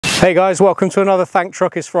Hey guys, welcome to another Thank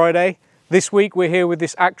Truckers Friday. This week we're here with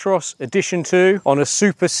this Actros Edition 2 on a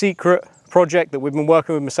super secret project that we've been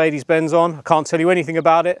working with Mercedes-Benz on. I can't tell you anything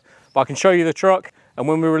about it, but I can show you the truck, and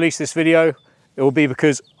when we release this video, it will be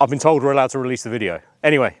because I've been told we're allowed to release the video.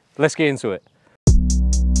 Anyway, let's get into it.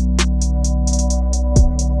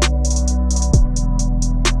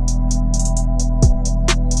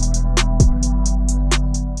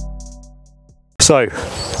 So,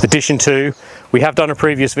 Edition 2, we have done a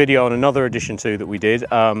previous video on another Edition 2 that we did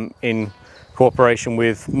in cooperation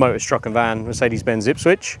with Motors Truck and Van Mercedes-Benz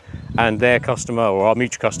Ipswich and their customer, or our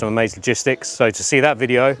mutual customer, Maze Logistics. So to see that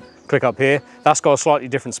video, click up here. That's got a slightly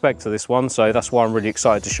different spec to this one, so that's why I'm really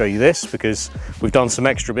excited to show you this, because we've done some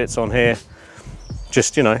extra bits on here,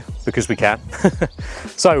 just, you know, because we can.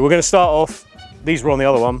 So we're going to start off, these were on the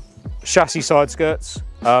other one, chassis side skirts.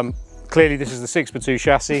 Clearly this is the 6x2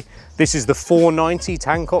 chassis. This is the 490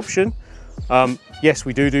 tank option. Yes,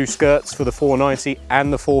 we do skirts for the 490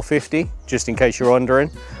 and the 450, just in case you're wondering.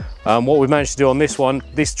 What we've managed to do on this one,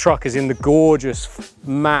 this truck is in the gorgeous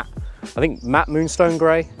matte, I think matte moonstone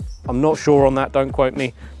grey. I'm not sure on that, don't quote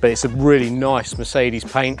me, but it's a really nice Mercedes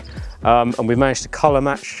paint. And we've managed to colour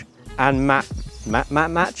match and matte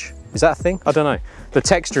match. Is that a thing? I don't know. The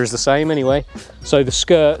texture is the same anyway. So the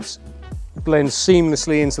skirts blend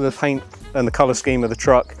seamlessly into the paint and the colour scheme of the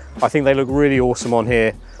truck. I think they look really awesome on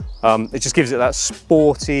here. It just gives it that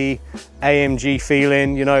sporty AMG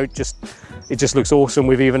feeling, you know, it just looks awesome.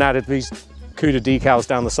 We've even added these Kuda decals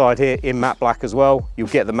down the side here in matte black as well. You'll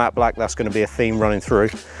get the matte black, that's going to be a theme running through.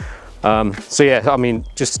 So yeah, I mean,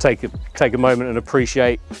 just to take a moment and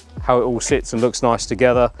appreciate how it all sits and looks nice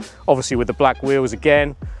together. Obviously with the black wheels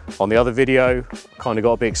again, on the other video, kind of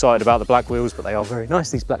got a bit excited about the black wheels, but they are very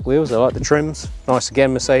nice, these black wheels. I like the trims, nice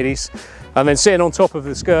again, Mercedes. And then sitting on top of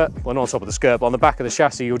the skirt, well, not on top of the skirt, but on the back of the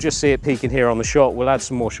chassis, you'll just see it peeking here on the shot. We'll add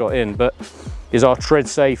some more shot in, but is our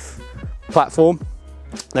TreadSafe platform.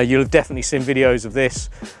 Now you'll have definitely seen videos of this.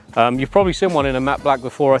 You've probably seen one in a matte black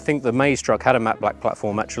before. I think the Maze truck had a matte black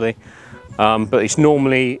platform actually, but it's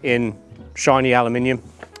normally in shiny aluminium.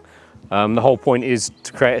 The whole point is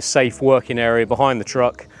to create a safe working area behind the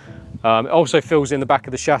truck. It also fills in the back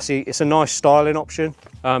of the chassis. It's a nice styling option,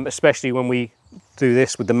 especially when we do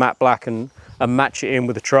this with the matte black and match it in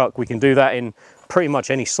with the truck. We can do that in pretty much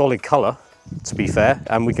any solid color, to be fair,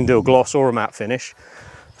 and we can do a gloss or a matte finish.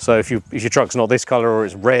 So if your truck's not this color or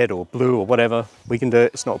it's red or blue or whatever, we can do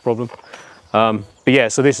it, it's not a problem. But yeah,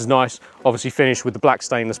 so this is nice, obviously finished with the black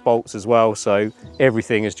stainless bolts as well, so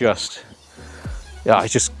everything is just, yeah,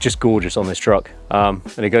 it's just gorgeous on this truck. And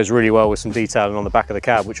it goes really well with some detailing on the back of the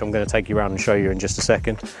cab, which I'm going to take you around and show you in just a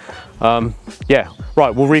second. Yeah, right,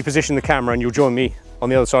 we'll reposition the camera and you'll join me on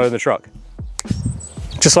the other side of the truck.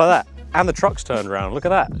 Just like that. And the truck's turned around, look at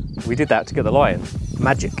that. We did that to get the light in,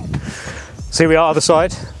 magic. So here we are, other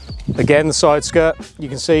side. Again, the side skirt, you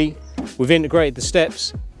can see we've integrated the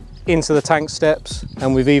steps into the tank steps,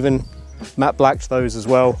 and we've even matte blacked those as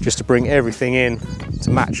well, just to bring everything in to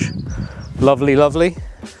match. Lovely, lovely.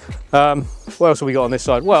 What else have we got on this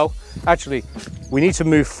side? Well, actually, we need to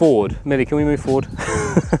move forward. Millie, can we move forward?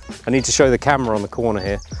 I need to show the camera on the corner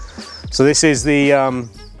here. So this is the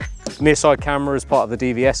near side camera as part of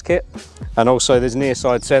the DVS kit, and also there's near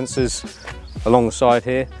side sensors along the side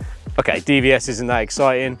here. Okay, DVS isn't that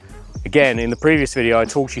exciting. Again, in the previous video, I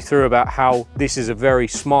talked you through about how this is a very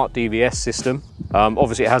smart DVS system.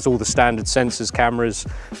 Obviously, it has all the standard sensors, cameras,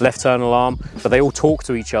 left turn alarm, but they all talk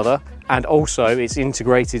to each other. And also, it's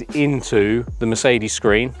integrated into the Mercedes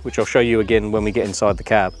screen, which I'll show you again when we get inside the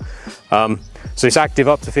cab. So it's active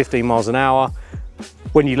up to 15 miles an hour.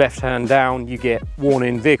 When you left hand down, you get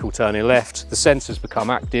warning, vehicle turning left. The sensors become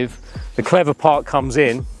active. The clever part comes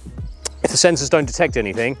in. If the sensors don't detect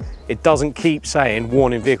anything, it doesn't keep saying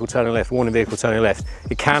warning, vehicle turning left, warning, vehicle turning left.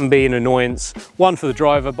 It can be an annoyance, one for the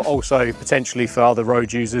driver, but also potentially for other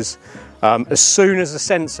road users. As soon as the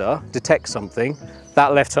sensor detects something,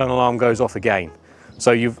 that left turn alarm goes off again.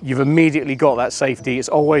 So you've immediately got that safety. It's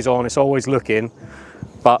always on, it's always looking,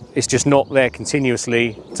 but it's just not there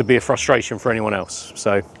continuously to be a frustration for anyone else.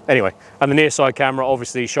 So anyway, and the near side camera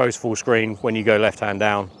obviously shows full screen when you go left hand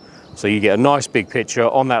down. So you get a nice big picture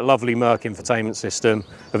on that lovely Merc infotainment system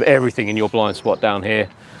of everything in your blind spot down here,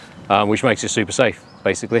 which makes it super safe,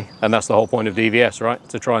 basically. And that's the whole point of DVS, right?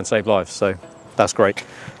 To try and save lives, so that's great.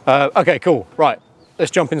 Okay, cool, right,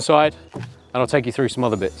 let's jump inside and I'll take you through some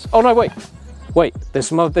other bits. Oh no, wait, there's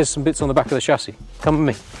some bits on the back of the chassis. Come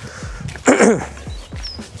with me.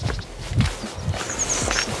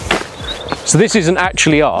 So this isn't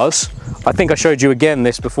actually ours. I think I showed you again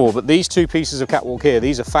this before, but these two pieces of Catwalk here,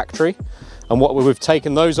 these are factory, and what we've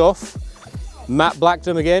taken those off matte blacked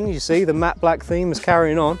them again. You see the matte black theme is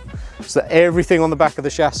carrying on. So that everything on the back of the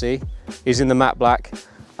chassis is in the matte black.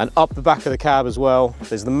 And up the back of the cab as well,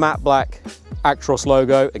 there's the matte black Actros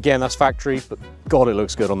logo. Again, that's factory, but God, it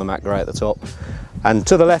looks good on the matte grey at the top. And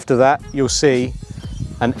to the left of that, you'll see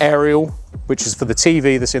an aerial, which is for the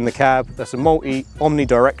TV that's in the cab. That's a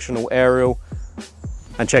omnidirectional aerial.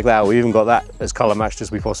 And check that out, we even got that as colour matched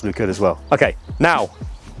as we possibly could as well. Okay, now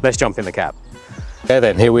let's jump in the cab. Okay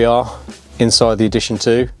then, here we are inside the Edition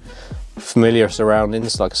 2. Familiar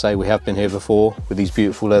surroundings, like I say, we have been here before with these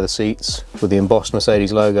beautiful leather seats with the embossed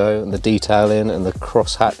Mercedes logo and the detailing and the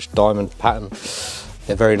cross-hatched diamond pattern.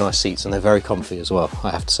 They're very nice seats and they're very comfy as well.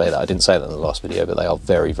 I have to say that. I didn't say that in the last video, but they are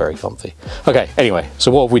very, very comfy. Okay, anyway,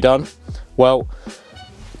 so what have we done? Well,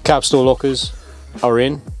 CabStore lockers are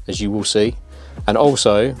in, as you will see. And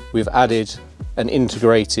also, we've added an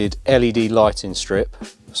integrated LED lighting strip.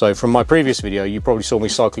 So from my previous video, you probably saw me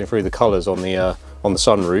cycling through the colours on the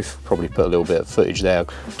sunroof. Probably put a little bit of footage there.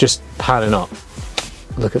 Just panning up.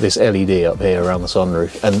 Look at this LED up here around the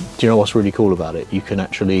sunroof. And do you know what's really cool about it? You can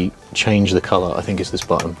actually change the colour. I think it's this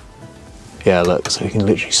button. Yeah, look, so you can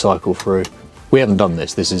literally cycle through. We haven't done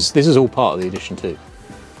this. This is all part of the Edition 2.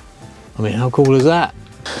 I mean, how cool is that?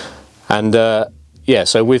 And yeah,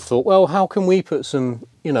 so we've thought, well, how can we put some,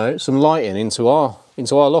 you know, some lighting into our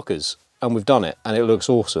lockers? And we've done it, and it looks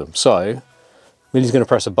awesome. So Millie's going to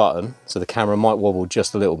press a button, so the camera might wobble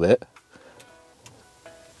just a little bit.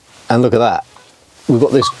 And look at that. We've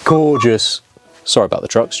got this gorgeous, sorry about the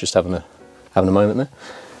trucks, just having a moment there.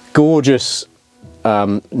 Gorgeous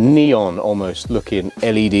neon almost looking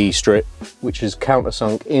LED strip, which is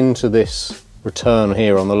countersunk into this return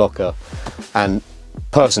here on the locker. And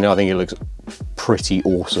personally, I think it looks pretty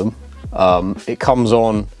awesome. It comes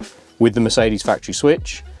on with the Mercedes factory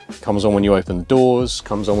switch. Comes on when you open the doors,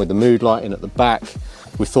 comes on with the mood lighting at the back.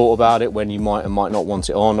 We thought about it when you might and might not want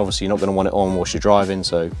it on. Obviously, you're not going to want it on whilst you're driving,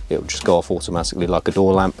 so it'll just go off automatically like a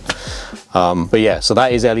door lamp. But yeah, so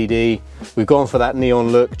that is LED. We've gone for that neon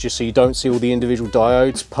look just so you don't see all the individual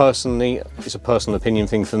diodes. Personally, it's a personal opinion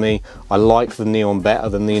thing for me. I like the neon better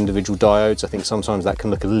than the individual diodes. I think sometimes that can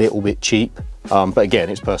look a little bit cheap, but again,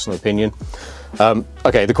 it's personal opinion.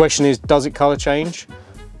 Okay, the question is, does it color change?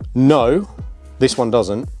 No, this one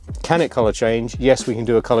doesn't. Can it color change? Yes, we can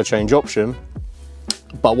do a color change option.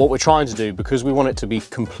 But what we're trying to do, because we want it to be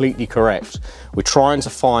completely correct, we're trying to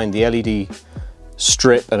find the LED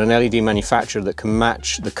strip and an LED manufacturer that can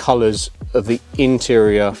match the colors of the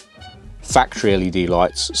interior factory LED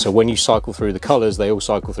lights. So when you cycle through the colors, they all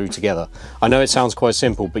cycle through together. I know it sounds quite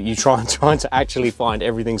simple, but you trying to actually find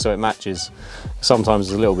everything so it matches sometimes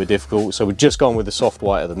is a little bit difficult. So we've just gone with the soft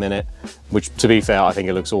white at the minute, which, to be fair, I think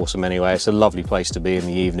it looks awesome anyway. It's a lovely place to be in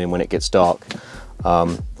the evening when it gets dark.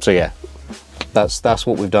 So yeah, that's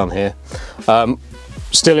what we've done here.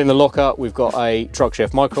 Still in the locker, we've got a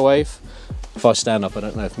TruckChef Microwave. If I stand up, I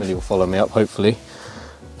don't know if Millie will follow me up, hopefully.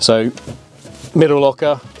 So middle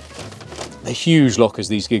locker. They're huge lockers,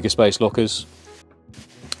 these Gigaspace lockers.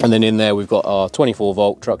 And then in there we've got our 24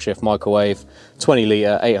 volt TruckChef Microwave, 20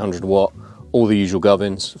 litre, 800 watt, all the usual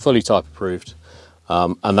gubbins, fully type approved.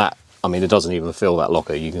 And that, I mean, it doesn't even fill that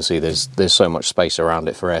locker. You can see there's so much space around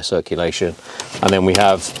it for air circulation. And then we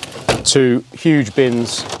have two huge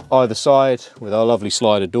bins either side with our lovely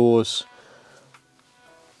slider doors.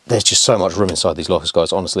 There's just so much room inside these lockers,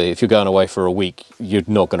 guys. Honestly, if you're going away for a week, you're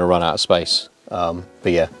not going to run out of space. But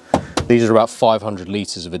yeah. These are about 500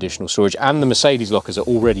 litres of additional storage, and the Mercedes lockers are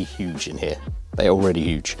already huge in here. They're already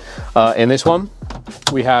huge. In this one,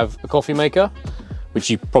 we have a coffee maker, which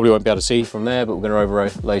you probably won't be able to see from there, but we're going to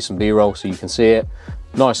overlay some B-roll so you can see it.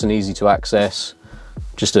 Nice and easy to access.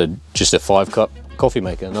 Just a 5-cup coffee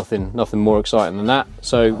maker, nothing more exciting than that.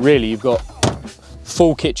 So really, you've got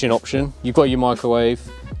full kitchen option. You've got your microwave,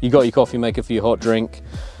 you've got your coffee maker for your hot drink.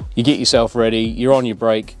 You get yourself ready, you're on your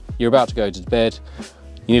break, you're about to go to bed.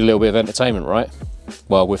 You need a little bit of entertainment, right?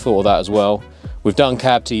 Well, we've thought of that as well. We've done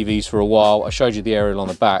cab TVs for a while. I showed you the aerial on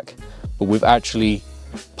the back, but we've actually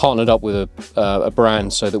partnered up with a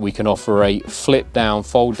brand so that we can offer a flip down,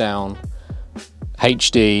 fold down,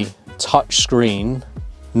 HD, touch screen,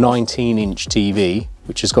 19-inch TV,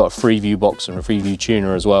 which has got a Freeview box and a Freeview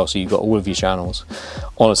tuner as well, so you've got all of your channels.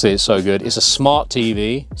 Honestly, it's so good. It's a smart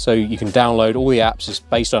TV, so you can download all the apps. It's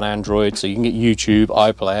based on Android, so you can get YouTube,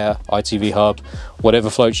 iPlayer, ITV Hub, whatever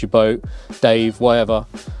floats your boat, Dave, whatever.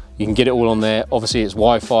 You can get it all on there. Obviously, it's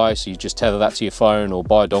Wi-Fi, so you just tether that to your phone or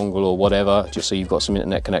buy a dongle or whatever, just so you've got some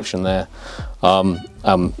internet connection there.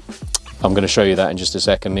 I'm going to show you that in just a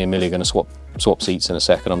second. Me and Millie are going to swap seats in a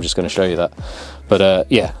second. I'm just going to show you that.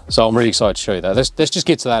 But yeah, so I'm really excited to show you that. Let's just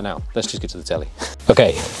get to that now. Let's just get to the telly.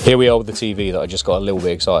 Okay, here we are with the TV that I just got a little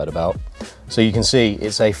bit excited about. So you can see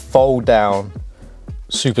it's a fold down,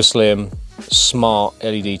 super slim, smart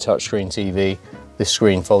LED touchscreen TV. This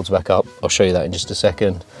screen folds back up. I'll show you that in just a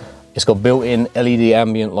second. It's got built-in LED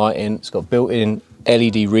ambient lighting. It's got built-in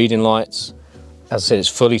LED reading lights. As I said, it's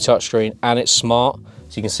fully touchscreen and it's smart.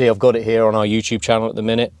 So you can see I've got it here on our YouTube channel at the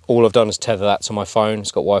minute. All I've done is tether that to my phone.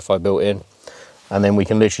 It's got Wi-Fi built in. And then we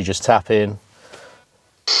can literally just tap in.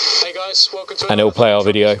 Hey guys, welcome to and it'll play our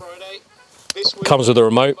video. Comes with a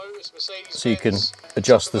remote, so you can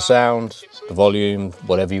adjust the sound, the volume,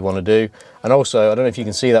 whatever you want to do. And also, I don't know if you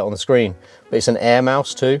can see that on the screen, but it's an air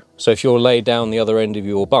mouse too. So if you're laid down the other end of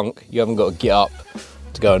your bunk, you haven't got to get up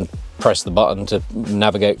to go and press the button to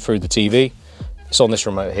navigate through the TV. It's on this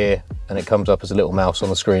remote here, and it comes up as a little mouse on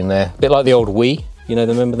the screen there. A bit like the old Wii, you know,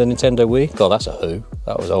 remember the Nintendo Wii? God, that's a who.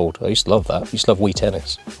 That was old. I used to love that. I used to love Wii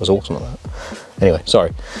Tennis. I was awesome at that. Anyway,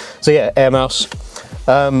 sorry. So yeah, air mouse.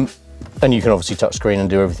 And you can obviously touch screen and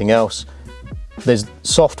do everything else. There's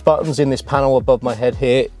soft buttons in this panel above my head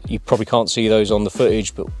here. You probably can't see those on the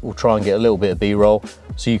footage, but we'll try and get a little bit of B-roll.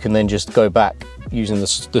 So you can then just go back using the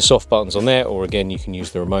soft buttons on there, or again, you can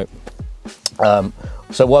use the remote.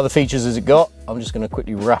 So what other features has it got? I'm just going to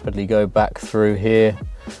quickly rapidly go back through here.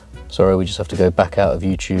 Sorry, we just have to go back out of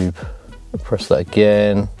YouTube. Press that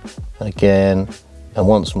again and again, and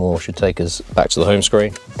once more should take us back to the home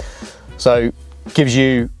screen. So gives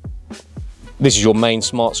you, this is your main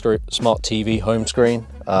smart TV home screen.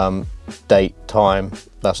 Date, time,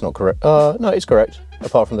 that's not correct. No, it's correct.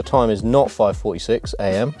 Apart from the time is not 5:46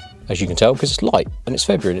 AM, as you can tell, because it's light and it's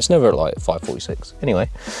February and it's never light at 5:46. Anyway,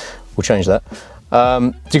 we'll change that.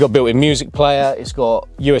 So you've got built-in music player, it's got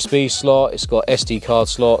USB slot, it's got SD card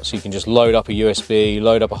slot, so you can just load up a USB,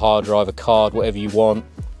 load up a hard drive, a card, whatever you want.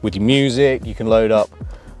 With your music, you can load up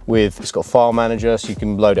with, it's got file manager, so you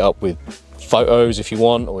can load it up with photos if you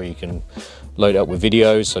want, or you can load it up with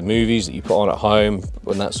videos, so movies that you put on at home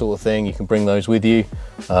and that sort of thing. You can bring those with you.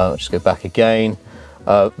 Just go back again.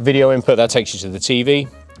 Video input, that takes you to the TV.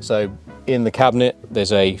 So in the cabinet,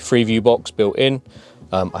 there's a Freeview box built in.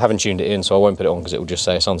 I haven't tuned it in, so I won't put it on because it will just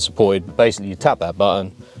say it's unsupported. Basically, you tap that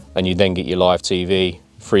button and you then get your live TV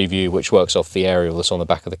Freeview, which works off the aerial that's on the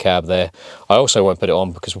back of the cab there. I also won't put it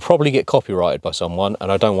on because we'll probably get copyrighted by someone,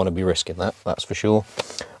 and I don't want to be risking that, that's for sure.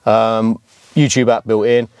 YouTube app built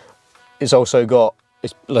in. It's also got,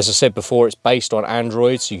 as I said before, it's based on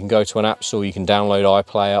Android, so you can go to an app store, you can download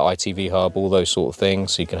iPlayer, ITV Hub, all those sort of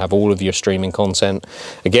things, so you can have all of your streaming content.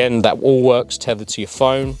 Again, that all works tethered to your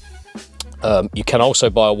phone. You can also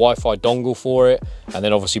buy a Wi-Fi dongle for it, and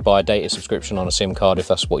then obviously buy a data subscription on a SIM card if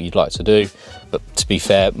that's what you'd like to do. But to be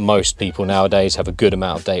fair, most people nowadays have a good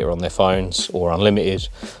amount of data on their phones, or unlimited,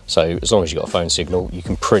 so as long as you've got a phone signal, you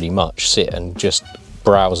can pretty much sit and just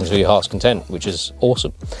browse until your heart's content, which is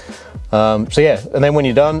awesome. So yeah, and then when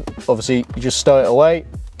you're done, obviously you just stow it away,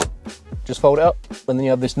 just fold it up, and then you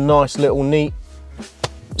have this nice little neat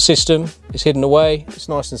system. It's hidden away, it's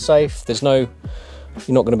nice and safe. There's no,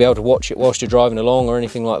 you're not going to be able to watch it whilst you're driving along or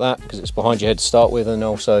anything like that, because it's behind your head to start with, and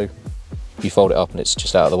also you fold it up and it's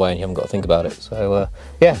just out of the way and you haven't got to think about it. So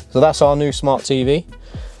yeah, so that's our new smart TV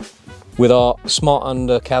with our smart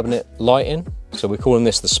under cabinet lighting. So we're calling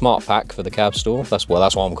this the Smart Pack for the CabStore. That's what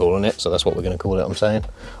I'm calling it, so that's what we're going to call it, I'm saying.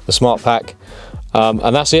 The Smart Pack.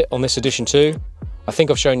 And that's it on this edition too. I think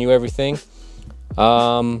I've shown you everything.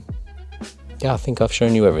 Yeah, I think I've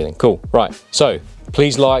shown you everything. Cool, right. So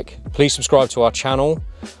please please subscribe to our channel.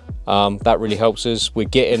 That really helps us. We're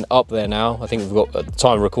getting up there now. I think we've got, at the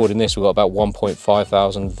time of recording this, we've got about 1.5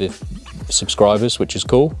 thousand subscribers, which is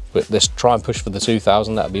cool. But let's try and push for the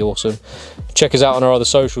 2,000, that'd be awesome. Check us out on our other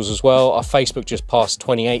socials as well. Our Facebook just passed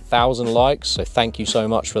 28,000 likes, so thank you so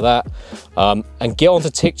much for that. And get onto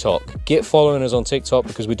TikTok. Get following us on TikTok,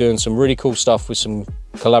 because we're doing some really cool stuff with some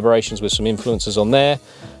collaborations with some influencers on there.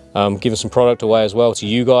 Giving some product away as well to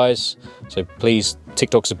you guys. So please,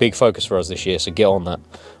 TikTok's a big focus for us this year, so get on that.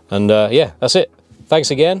 And yeah, that's it.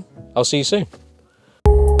 Thanks again. I'll see you soon.